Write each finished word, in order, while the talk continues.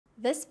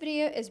This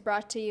video is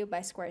brought to you by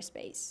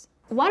Squarespace.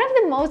 One of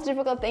the most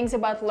difficult things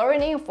about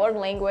learning a foreign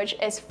language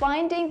is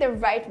finding the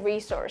right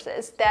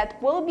resources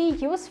that will be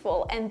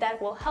useful and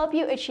that will help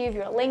you achieve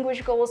your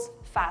language goals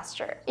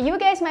faster. You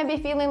guys might be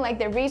feeling like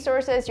the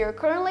resources you're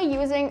currently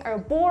using are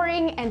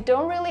boring and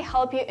don't really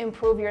help you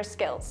improve your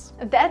skills.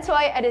 That's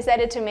why I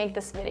decided to make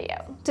this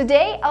video.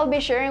 Today, I'll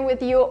be sharing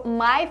with you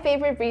my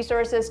favorite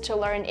resources to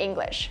learn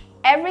English.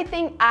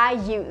 Everything I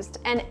used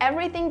and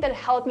everything that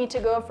helped me to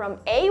go from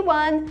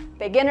A1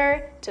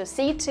 beginner to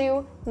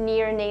C2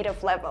 near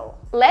native level.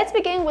 Let's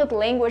begin with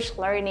language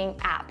learning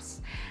apps.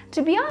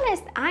 To be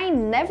honest, I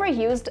never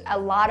used a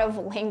lot of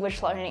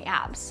language learning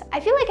apps. I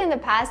feel like in the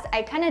past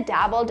I kind of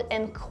dabbled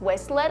in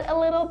Quizlet a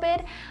little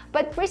bit,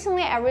 but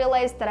recently I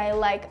realized that I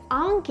like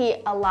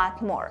Anki a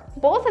lot more.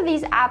 Both of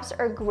these apps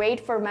are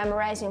great for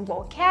memorizing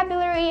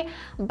vocabulary,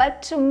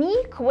 but to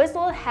me,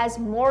 Quizlet has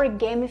more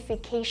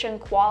gamification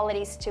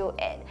qualities to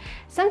it.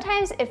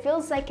 Sometimes it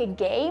feels like a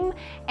game,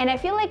 and I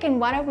feel like in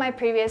one of my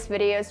previous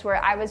videos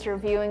where I was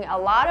reviewing a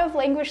lot of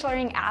language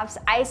learning apps,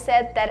 I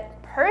said that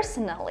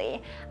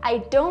personally, I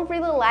don't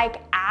really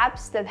like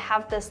apps that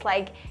have this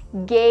like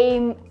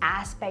game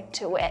aspect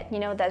to it,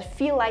 that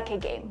feel like a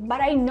game.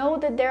 But I know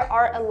that there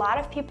are a lot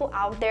of people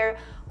out there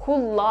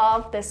who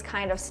love this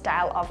kind of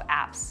style of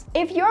apps.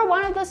 If you're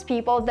one of those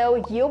people though,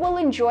 you will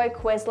enjoy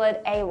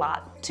Quizlet a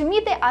lot. To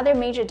me, the other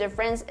major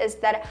difference is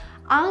that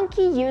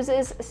Anki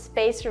uses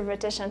spaced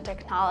repetition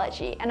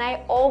technology, and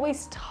I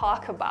always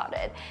talk about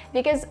it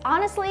because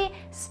honestly,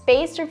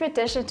 spaced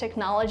repetition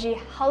technology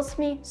helps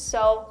me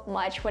so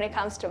much when it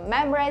comes to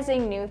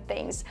memorizing new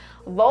things,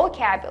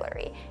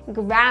 vocabulary,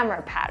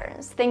 grammar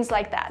patterns, things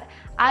like that.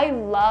 I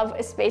love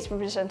spaced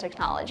repetition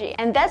technology,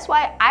 and that's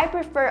why I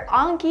prefer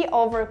Anki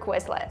over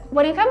Quizlet.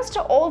 When it comes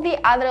to all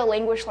the other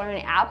language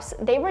learning apps,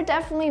 they were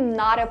definitely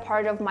not a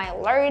part of my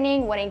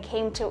learning when it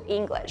came to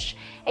English.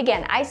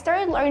 Again, I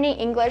started learning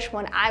English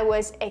when I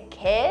was a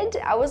kid.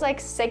 I was like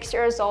 6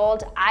 years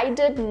old. I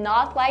did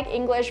not like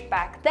English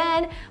back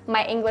then.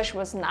 My English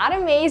was not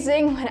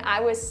amazing when I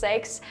was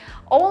 6.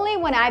 Only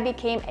when I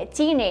became a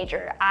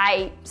teenager,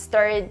 I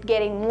started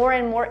getting more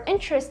and more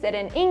interested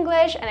in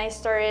English, and I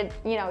started,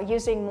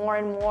 using more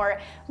and more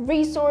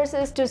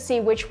resources to see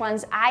which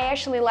ones I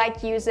actually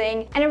like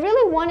using. And I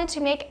really wanted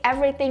to make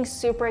everything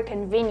super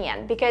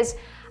convenient because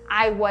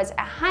I was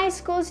a high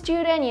school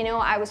student,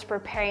 I was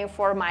preparing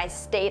for my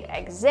state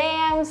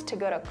exams to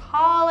go to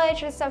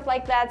college and stuff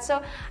like that.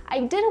 So I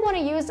didn't want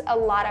to use a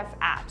lot of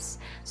apps.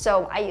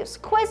 So I use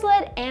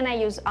Quizlet and I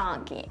use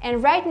Anki.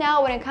 And right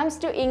now, when it comes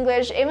to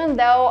English, even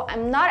though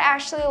I'm not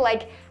actually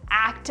like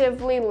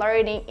actively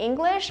learning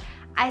English,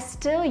 I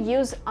still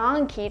use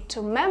Anki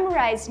to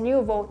memorize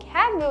new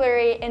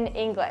vocabulary in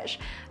English.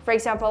 For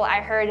example,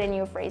 I heard a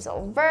new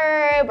phrasal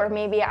verb, or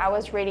maybe I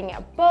was reading a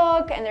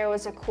book and there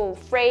was a cool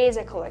phrase,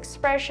 a cool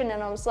expression,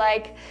 and I was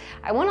like,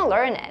 I want to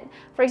learn it.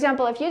 For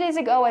example, a few days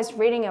ago, I was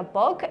reading a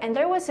book and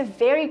there was a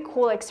very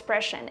cool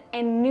expression,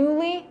 a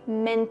newly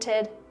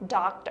minted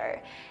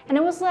doctor. And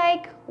it was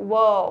like,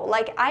 whoa,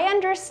 like I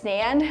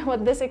understand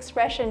what this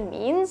expression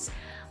means,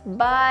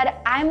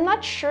 but I'm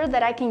not sure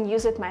that I can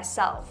use it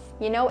myself.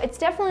 It's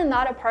definitely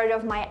not a part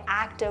of my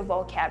active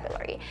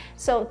vocabulary.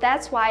 So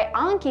that's why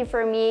Anki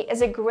for me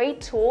is a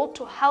great tool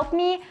to help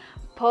me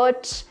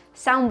put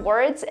some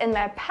words in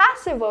my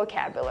passive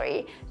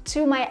vocabulary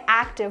to my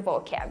active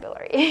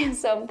vocabulary.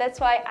 So that's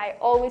why I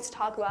always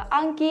talk about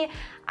Anki.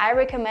 I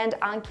recommend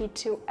Anki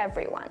to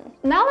everyone.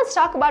 Now let's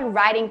talk about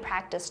writing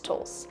practice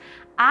tools.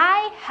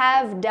 I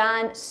have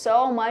done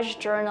so much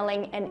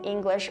journaling in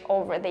English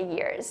over the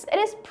years. It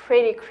is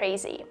pretty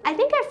crazy. I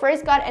think I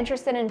first got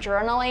interested in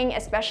journaling,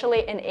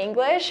 especially in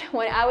English,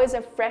 when I was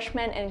a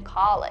freshman in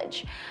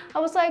college. I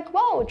was like,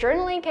 whoa,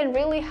 journaling can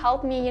really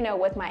help me,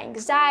 with my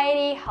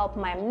anxiety, help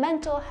my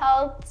mental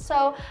health.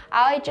 So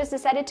I just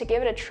decided to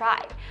give it a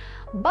try.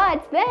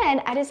 But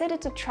then I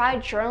decided to try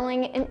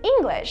journaling in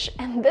English,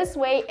 and this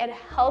way it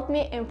helped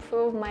me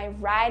improve my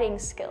writing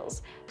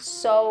skills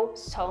so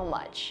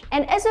much.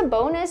 And as a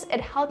bonus,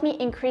 it helped me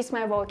increase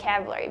my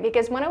vocabulary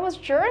because when I was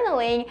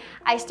journaling,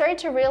 I started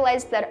to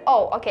realize that,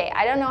 oh, okay,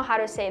 I don't know how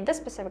to say this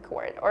specific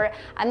word, or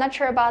I'm not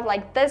sure about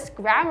like this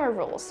grammar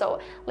rule,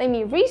 so let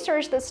me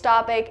research this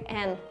topic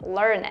and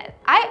learn it.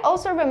 I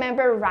also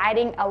remember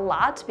writing a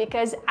lot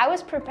because I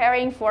was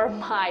preparing for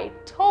my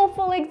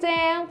TOEFL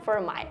exam, for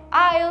my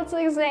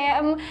IELTS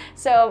exam.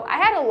 So I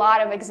had a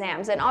lot of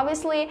exams, and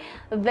obviously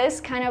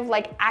this kind of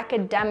like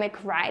academic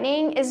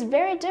writing is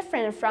very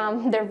different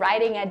from the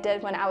writing I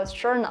did when I was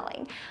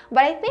journaling.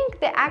 But I think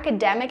the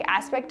academic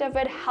aspect of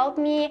it helped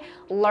me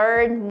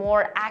learn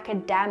more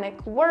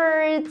academic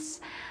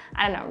words,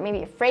 I don't know,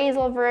 maybe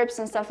phrasal verbs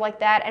and stuff like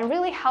that, and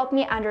really helped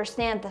me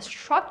understand the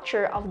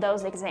structure of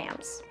those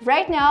exams.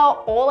 Right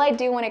now, all I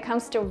do when it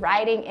comes to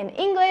writing in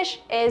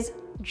English is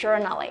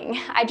journaling.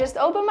 I just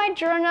open my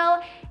journal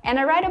and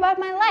I write about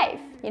my life.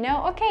 you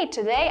know, okay,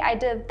 today I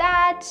did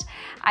that,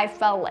 I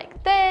felt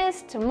like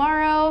this,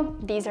 tomorrow,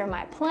 these are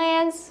my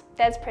plans.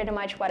 That's pretty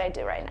much what I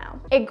do right now.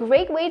 A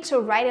great way to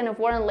write in a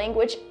foreign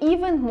language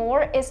even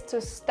more is to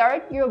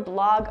start your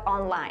blog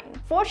online.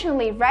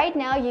 Fortunately, right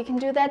now you can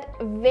do that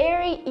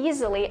very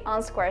easily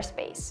on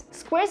Squarespace.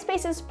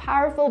 Squarespace's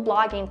powerful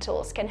blogging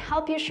tools can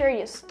help you share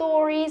your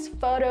stories,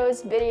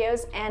 photos,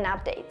 videos, and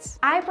updates.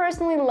 I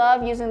personally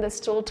love using this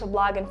tool to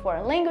blog in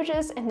foreign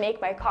languages and make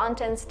my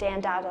content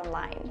stand out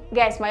online.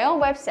 Guys, my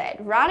own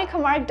website,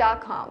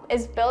 veronikamark.com,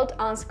 is built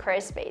on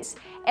Squarespace.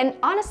 And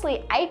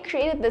honestly, I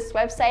created this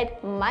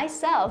website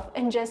myself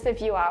in just a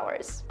few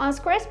hours. On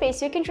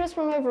Squarespace, you can choose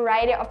from a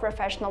variety of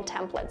professional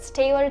templates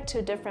tailored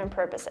to different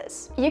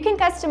purposes. You can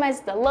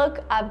customize the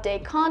look,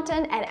 update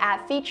content, and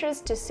add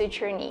features to suit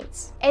your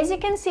needs. As you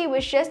can see,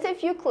 with just a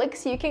few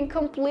clicks, you can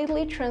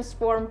completely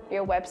transform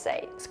your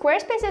website.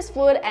 Squarespace's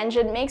fluid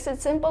engine makes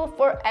it simple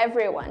for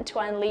everyone to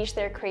unleash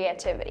their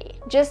creativity.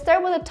 Just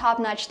start with a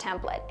top-notch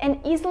template and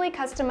easily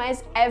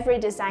customize every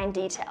design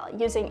detail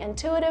using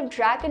intuitive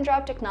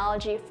drag-and-drop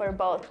technology for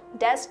both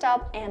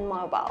desktop and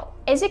mobile.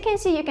 As you can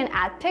see, you can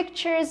add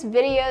pictures,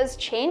 videos,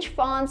 change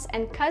fonts,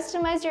 and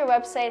customize your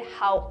website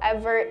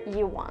however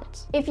you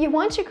want. If you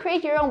want to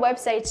create your own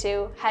website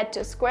too, head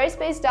to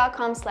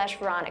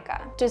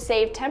squarespace.com/Veronika to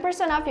save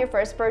 10% off your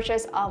first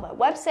purchase of a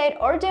website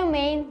or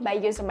domain by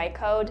using my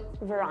code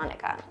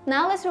Veronika.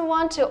 Now let's move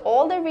on to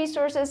all the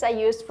resources I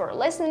used for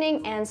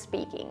listening and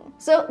speaking.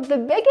 So the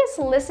biggest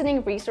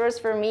listening resource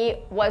for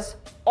me was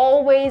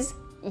always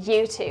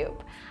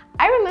YouTube.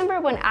 I remember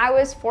when I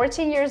was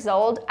 14 years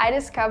old, I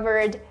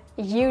discovered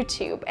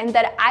YouTube and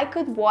that I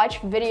could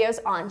watch videos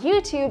on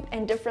YouTube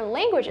in different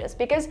languages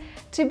because,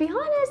 to be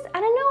honest, I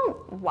don't know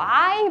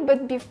why,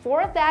 but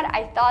before that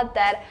I thought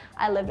that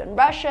I lived in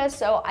Russia,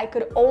 so I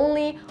could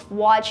only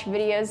watch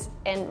videos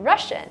in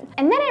Russian.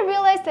 And then I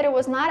realized that it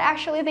was not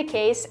actually the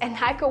case and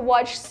I could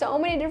watch so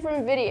many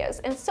different videos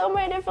in so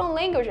many different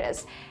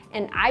languages,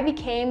 and I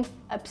became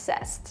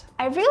obsessed.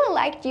 I really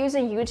liked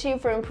using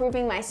YouTube for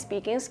improving my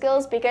speaking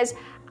skills because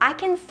I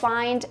can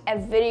find a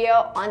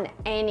video on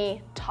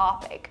any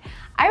topic.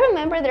 I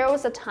remember there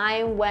was a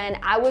time when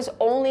I was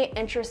only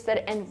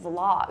interested in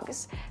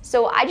vlogs.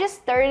 So I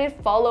just started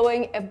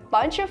following a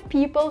bunch of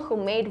people who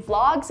made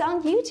vlogs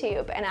on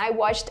YouTube, and I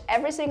watched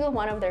every single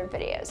one of their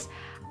videos.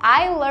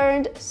 I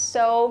learned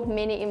so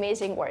many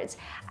amazing words.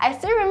 I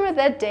still remember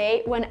that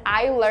day when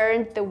I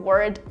learned the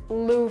word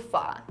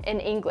loofah in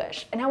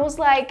English, and I was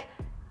like,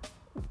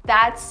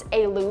 that's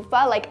a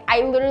loofah? Like,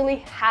 I literally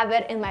have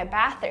it in my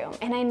bathroom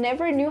and I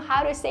never knew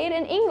how to say it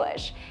in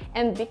English.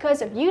 And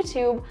because of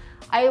YouTube,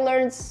 I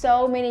learned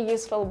so many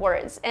useful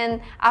words.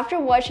 And after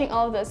watching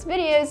all of those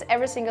videos,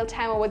 every single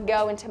time I would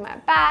go into my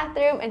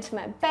bathroom, into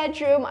my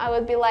bedroom, I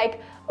would be like,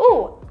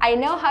 ooh, I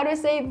know how to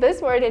say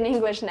this word in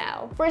English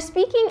now. For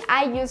speaking,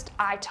 I used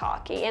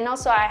italki, and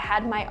also I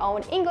had my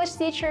own English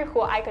teacher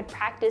who I could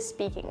practice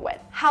speaking with.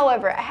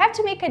 However, I have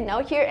to make a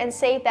note here and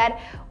say that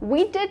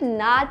we did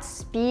not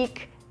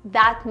speak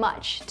that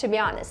much, to be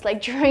honest.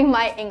 Like, during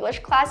my English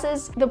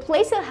classes, the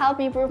place that helped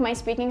me improve my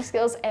speaking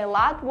skills a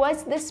lot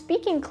was the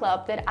speaking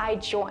club that I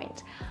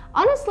joined.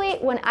 Honestly,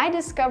 when I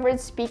discovered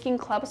speaking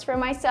clubs for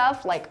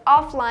myself, like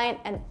offline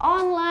and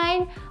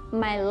online,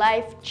 my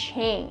life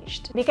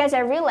changed because I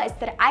realized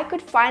that I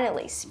could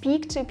finally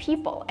speak to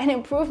people and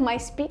improve my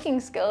speaking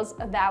skills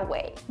that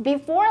way.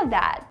 Before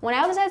that, when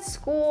I was at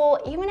school,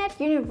 even at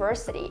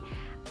university,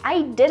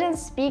 I didn't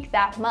speak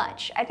that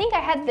much. I think I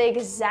had the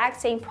exact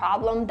same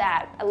problem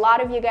that a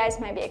lot of you guys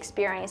might be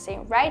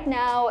experiencing right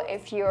now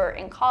if you're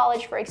in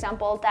college, for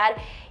example, that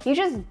you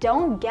just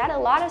don't get a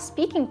lot of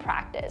speaking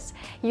practice.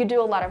 You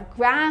do a lot of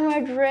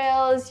grammar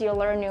drills, you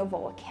learn new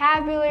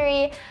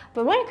vocabulary,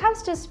 but when it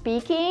comes to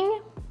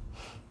speaking,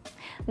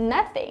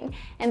 nothing.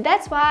 And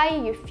that's why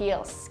you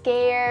feel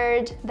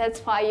scared,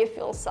 that's why you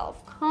feel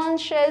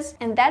self-conscious,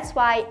 and that's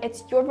why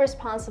it's your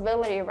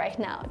responsibility right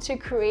now to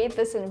create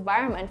this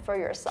environment for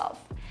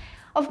yourself.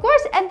 Of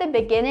course, at the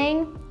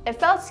beginning, it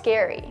felt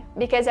scary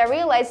because I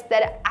realized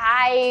that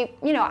I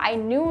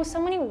knew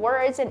so many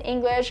words in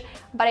English,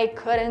 but I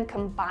couldn't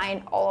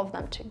combine all of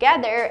them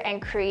together and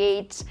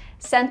create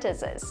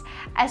sentences.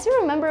 I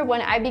still remember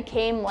when I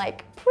became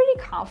pretty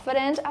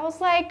confident, I was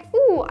like,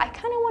 ooh, I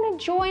kind of want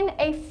to join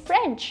a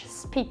French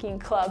speaking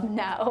club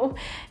now.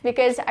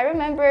 Because I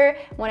remember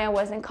when I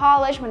was in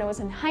college, when I was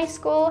in high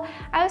school,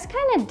 I was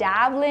kind of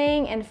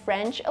dabbling in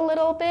French a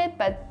little bit,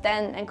 but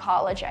then in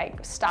college I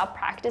stopped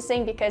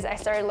practicing because I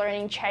started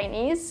learning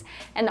Chinese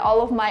and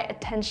all of my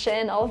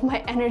attention, all of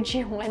my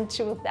energy went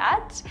to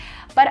that.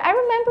 But I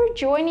remember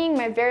joining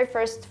my very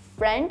first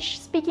French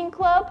speaking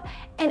club,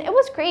 and it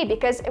was great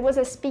because it was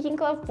a speaking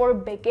club for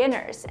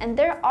beginners. And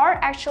there are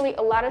actually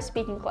a lot of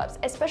speaking clubs,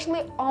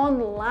 especially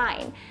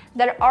online,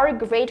 that are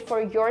great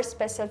for your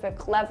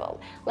specific level.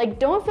 Like,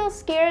 don't feel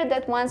scared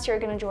that once you're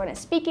gonna join a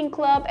speaking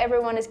club,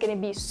 everyone is gonna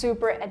be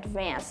super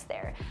advanced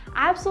there.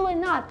 Absolutely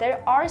not.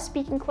 There are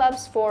speaking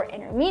clubs for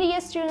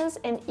intermediate students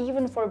and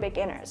even for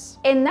beginners.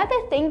 Another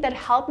thing that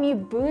helped me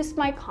boost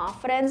my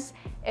confidence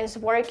is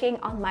working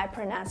on my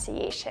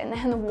pronunciation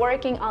and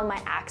working on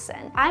my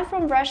accent. I'm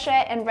from Russia,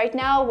 and right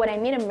now when I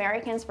meet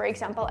Americans, for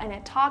example, and I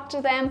talk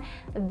to them,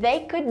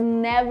 they could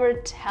never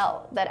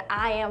tell that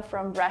I am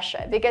from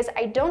Russia because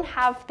I don't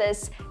have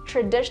this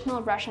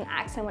traditional Russian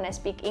accent when I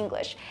speak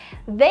English.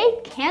 They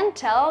can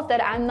tell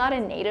that I'm not a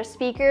native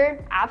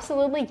speaker,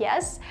 absolutely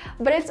yes,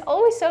 but it's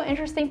always so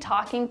interesting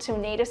talking to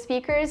native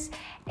speakers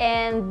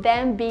and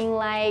them being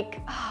like,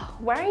 oh,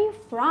 where are you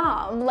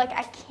from? Like,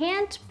 I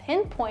can't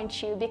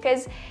pinpoint you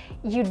because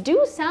you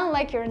do sound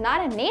like you're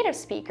not a native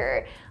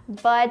speaker,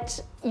 but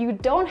you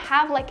don't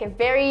have like a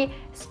very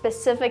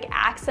specific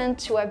accent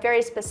to a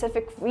very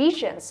specific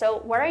region. So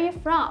where are you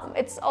from?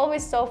 It's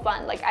always so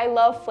fun. Like, I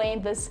love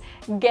playing this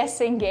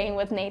guessing game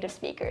with native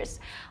speakers.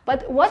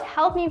 But what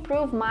helped me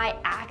improve my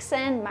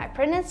accent, my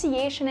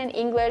pronunciation in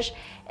English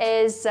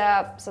is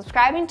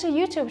subscribing to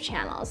YouTube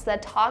channels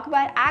that talk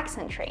about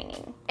accent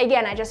training.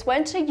 Again, I just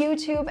went to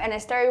YouTube and I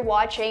started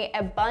watching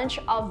a bunch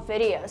of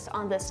videos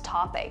on this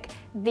topic,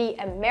 the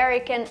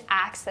American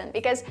accent,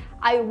 because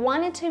I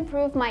wanted to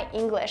improve my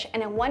English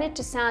and I wanted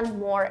to sound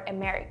more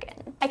American.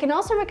 I can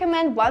also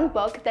recommend one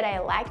book that I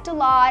liked a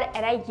lot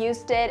and I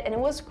used it and it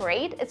was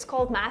great. It's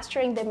called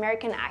Mastering the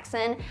American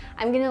Accent.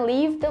 I'm gonna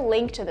leave the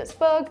link to this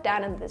book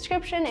down in the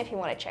description if you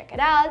want to check it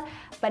out,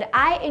 but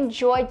I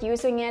enjoyed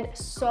using it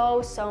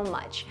so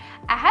much.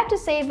 I have to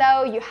say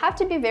though, you have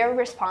to be very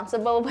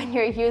responsible when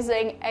you're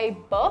using a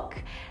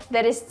book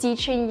that is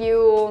teaching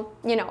you,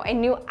 a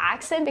new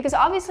accent, because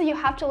obviously you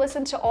have to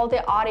listen to all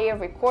the audio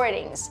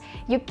recordings.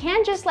 You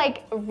can't just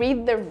like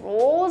read the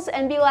rules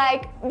and be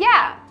like,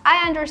 yeah,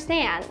 I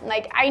understand,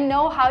 like I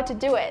know how to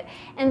do it.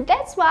 And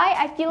that's why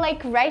I feel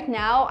like right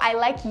now I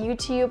like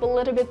YouTube a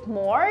little bit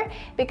more,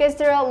 because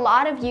there are a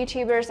lot of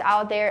YouTubers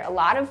out there, a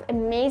lot of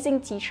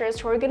amazing teachers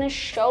who are gonna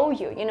show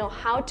you,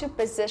 how to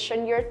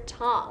position your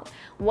tongue,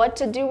 what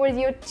to do with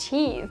your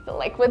teeth,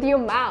 like with your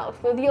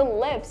mouth, with your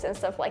lips and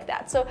stuff like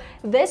that. So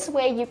this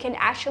way you can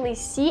actually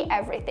see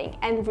everything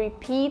and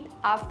repeat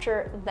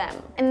after them.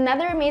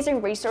 Another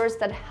amazing resource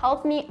that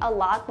helped me a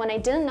lot when I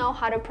didn't know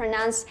how to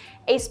pronounce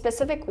a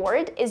specific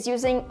word is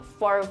using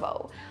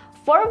Forvo.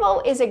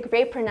 Forvo is a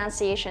great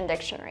pronunciation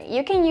dictionary.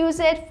 You can use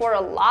it for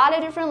a lot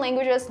of different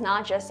languages,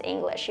 not just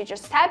English. You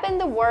just type in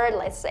the word,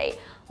 let's say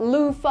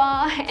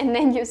loofah, and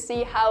then you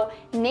see how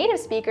native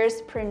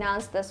speakers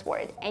pronounce this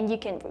word, and you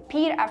can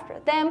repeat after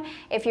them.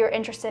 If you're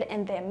interested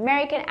in the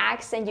American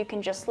accent, you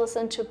can just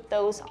listen to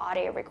those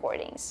audio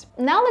recordings.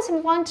 Now let's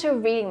move on to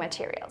reading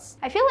materials.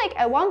 I feel like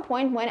at one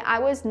point when I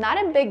was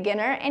not a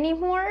beginner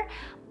anymore,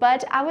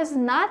 but I was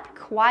not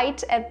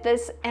quite at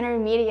this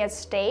intermediate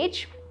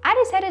stage, I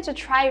decided to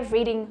try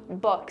reading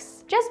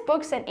books, just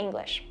books in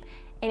English.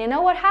 And you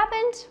know what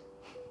happened?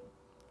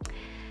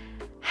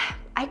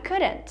 I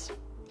couldn't.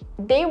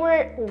 They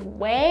were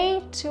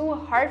way too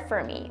hard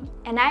for me.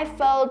 And I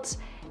felt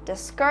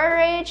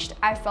discouraged,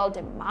 I felt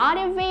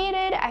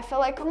demotivated, I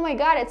felt like, oh my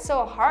God, it's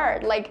so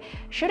hard. Like,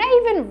 should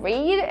I even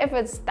read if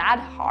it's that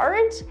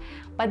hard?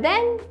 But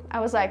then I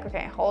was like,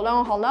 okay, hold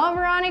on,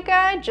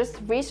 Veronika, just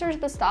research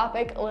this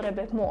topic a little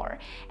bit more.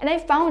 And I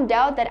found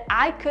out that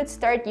I could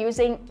start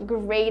using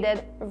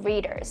graded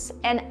readers,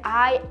 and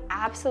I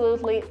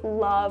absolutely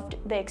loved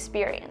the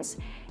experience.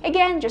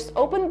 Again, just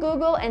open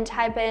Google and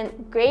type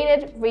in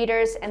graded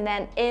readers and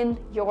then in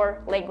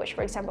your language.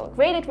 For example,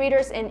 graded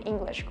readers in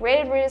English,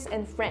 graded readers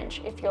in French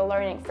if you're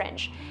learning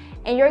French.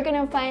 And you're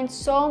gonna find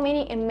so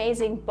many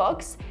amazing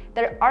books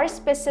that are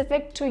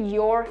specific to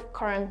your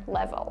current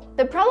level.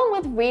 The problem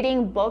with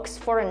reading books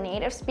for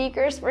native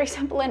speakers, for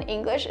example in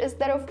English, is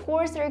that of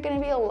course there are gonna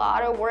be a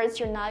lot of words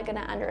you're not gonna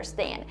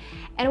understand.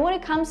 And when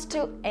it comes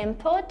to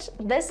input,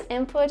 this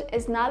input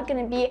is not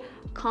gonna be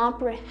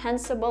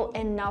comprehensible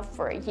enough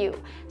for you.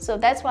 So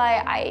that's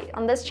why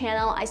on this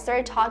channel, I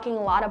started talking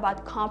a lot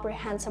about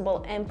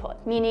comprehensible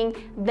input, meaning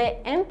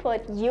the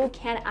input you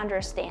can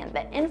understand,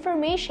 the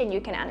information you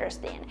can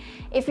understand.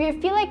 If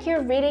you feel like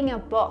you're reading a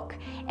book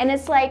and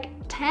it's like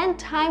 10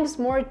 times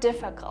more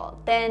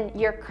difficult than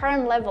your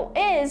current level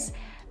is,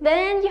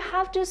 then you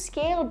have to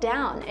scale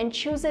down and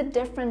choose a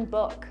different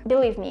book.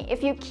 Believe me,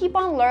 if you keep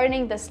on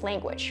learning this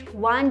language,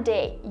 one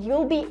day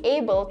you'll be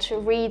able to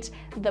read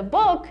the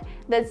book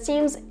that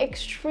seems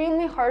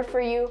extremely hard for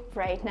you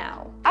right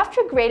now.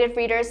 After graded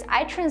readers,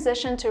 I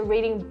transitioned to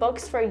reading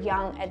books for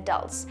young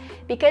adults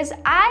because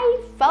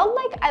I felt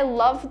like I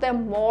loved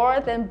them more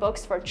than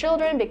books for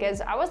children, because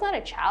I was not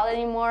a child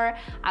anymore.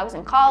 I was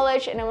in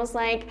college and I was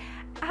like,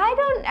 I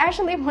don't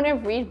actually want to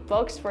read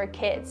books for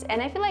kids,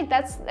 and I feel like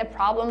that's a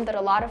problem that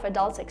a lot of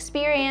adults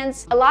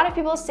experience. A lot of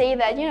people say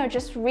that, you know,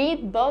 just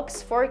read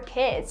books for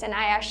kids, and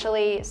I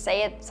actually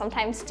say it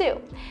sometimes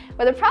too.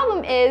 But the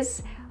problem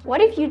is, what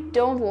if you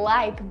don't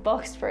like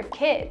books for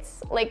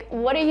kids? Like,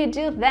 what do you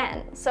do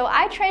then? So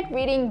I tried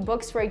reading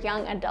books for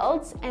young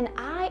adults and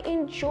I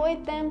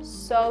enjoyed them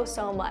so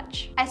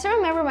much. I still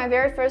remember my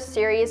very first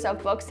series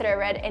of books that I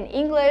read in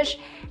English,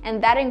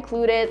 and that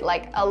included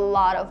like a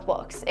lot of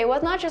books. It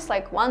was not just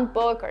like one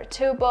book or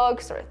two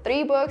books or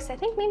three books. I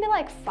think maybe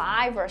like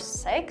 5 or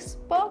 6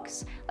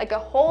 books, like a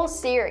whole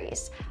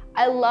series.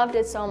 I loved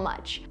it so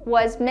much.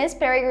 Was Miss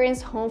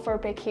Peregrine's Home for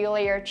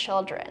Peculiar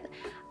Children.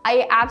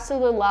 I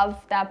absolutely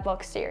love that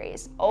book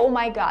series. Oh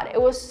my god,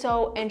 it was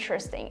so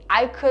interesting.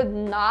 I could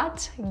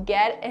not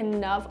get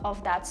enough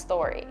of that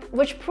story.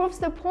 Which proves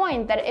the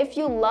point that if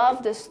you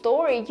love the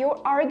story, you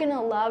are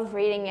gonna love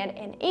reading it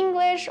in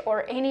English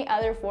or any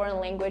other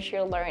foreign language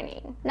you're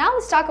learning. Now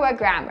let's talk about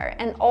grammar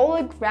and all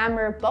the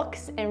grammar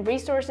books and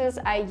resources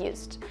I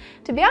used.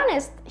 To be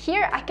honest,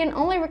 here I can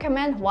only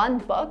recommend one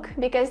book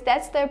because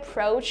that's the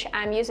approach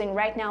I'm using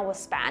right now with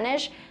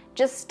Spanish.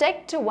 Just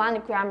stick to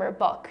one grammar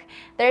book.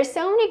 There are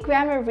so many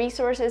grammar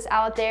resources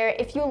out there.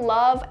 If you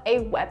love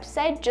a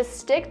website, just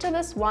stick to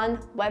this one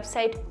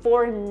website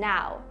for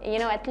now. You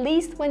know, at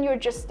least when you're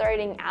just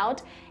starting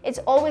out, it's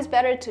always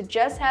better to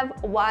just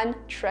have one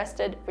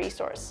trusted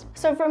resource.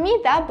 So for me,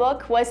 that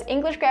book was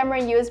English Grammar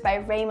Used by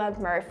Raymond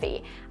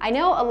Murphy. I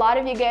know a lot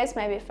of you guys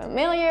might be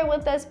familiar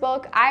with this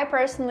book. I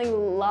personally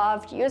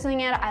loved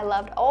using it. I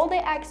loved all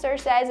the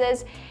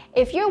exercises.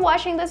 If you're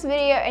watching this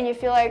video and you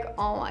feel like,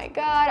 oh my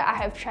god, I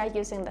have tried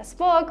using this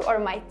book, or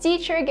my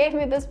teacher gave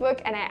me this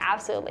book and I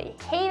absolutely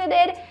hated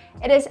it,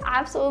 it is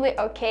absolutely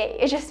okay.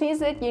 It just means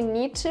that you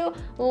need to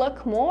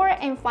look more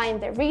and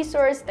find the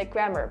resource, the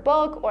grammar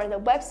book, or the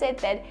website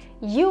that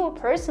you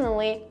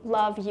personally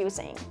love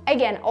using.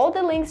 Again, all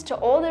the links to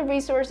all the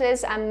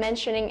resources I'm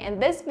mentioning in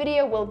this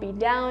video will be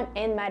down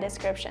in my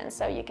description,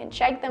 so you can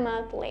check them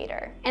out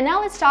later. And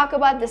now let's talk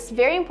about this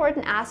very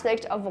important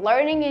aspect of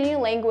learning a new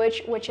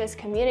language, which is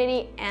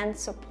community and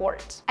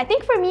support. I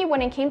think for me,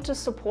 when it came to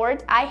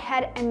support, I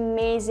had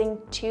amazing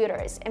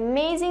tutors,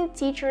 amazing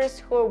teachers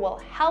who were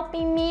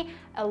helping me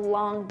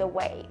along the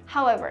way.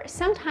 However,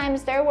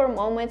 sometimes there were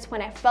moments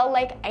when I felt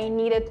like I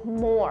needed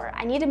more.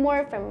 I needed more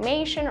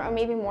information, or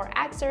maybe more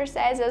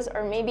exercises,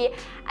 or maybe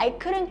I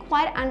couldn't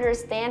quite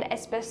understand a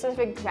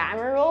specific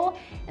grammar rule,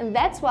 and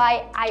that's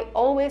why I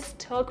always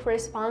took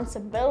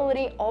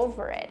responsibility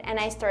over it. And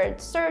I started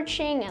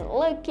searching and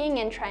looking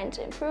and trying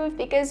to improve,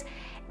 because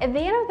at the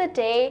end of the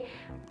day,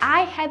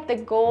 I had the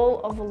goal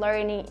of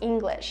learning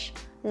English.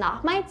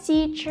 Not my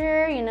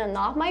teacher, you know,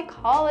 not my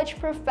college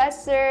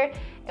professor.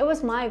 It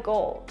was my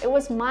goal. It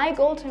was my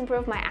goal to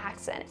improve my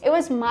accent. It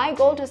was my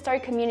goal to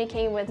start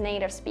communicating with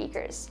native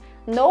speakers.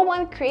 No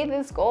one created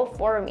this goal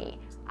for me.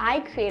 I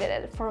created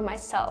it for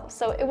myself.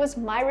 So it was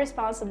my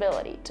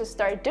responsibility to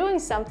start doing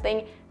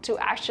something to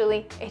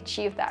actually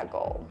achieve that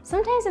goal.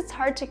 Sometimes it's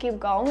hard to keep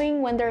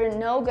going when there are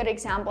no good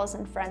examples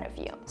in front of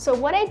you. So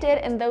what I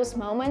did in those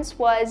moments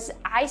was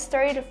I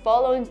started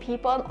following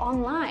people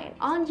online,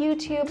 on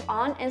YouTube,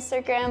 on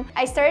Instagram.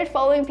 I started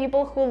following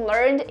people who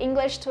learned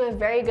English to a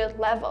very good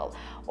level,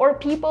 or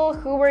people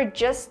who were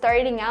just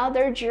starting out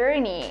their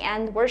journey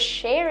and were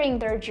sharing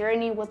their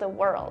journey with the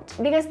world.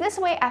 Because this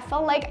way I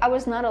felt like I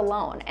was not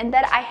alone and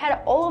that I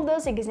had all of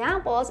those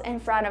examples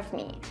in front of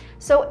me.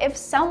 So if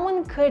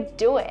someone could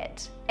do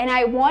it and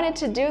I wanted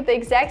to do the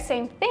exact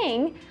same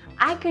thing,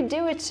 I could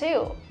do it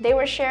too. They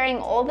were sharing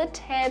all the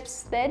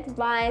tips, the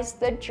advice,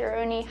 the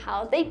journey,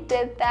 how they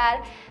did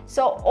that.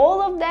 So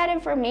all of that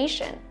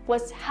information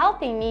was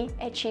helping me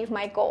achieve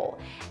my goal.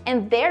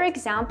 And their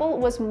example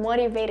was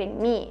motivating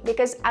me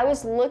because I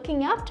was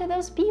looking up to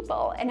those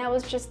people and I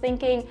was just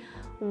thinking,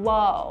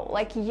 whoa,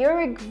 like you're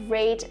a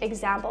great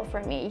example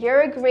for me.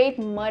 You're a great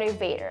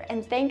motivator,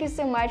 and thank you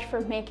so much for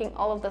making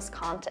all of this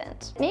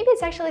content. Maybe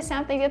it's actually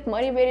something that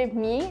motivated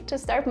me to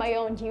start my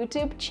own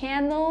YouTube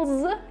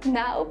channels,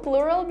 now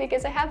plural,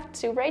 because I have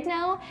 2 right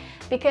now,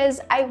 because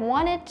I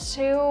wanted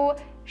to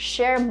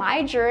share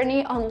my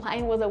journey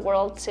online with the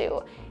world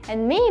too.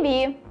 And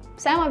maybe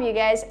some of you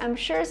guys, I'm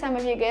sure some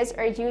of you guys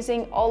are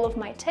using all of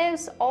my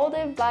tips, all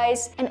the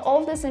advice, and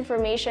all of this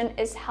information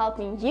is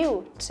helping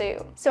you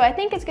too. So I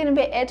think it's gonna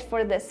be it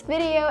for this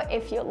video.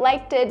 If you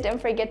liked it, don't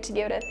forget to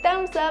give it a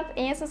thumbs up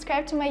and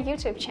subscribe to my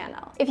YouTube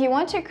channel. If you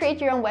want to create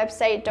your own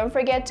website, don't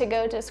forget to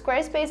go to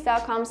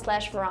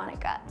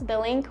squarespace.com/Veronika. The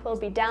link will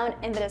be down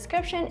in the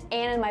description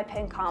and in my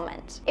pinned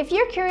comment. If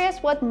you're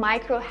curious what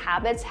micro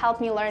habits help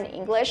me learn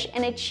English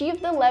and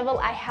achieve the level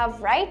I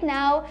have right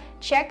now,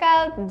 check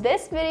out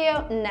this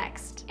video next.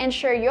 And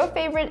share your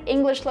favorite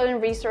English learning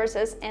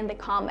resources in the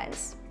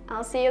comments.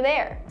 I'll see you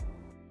there.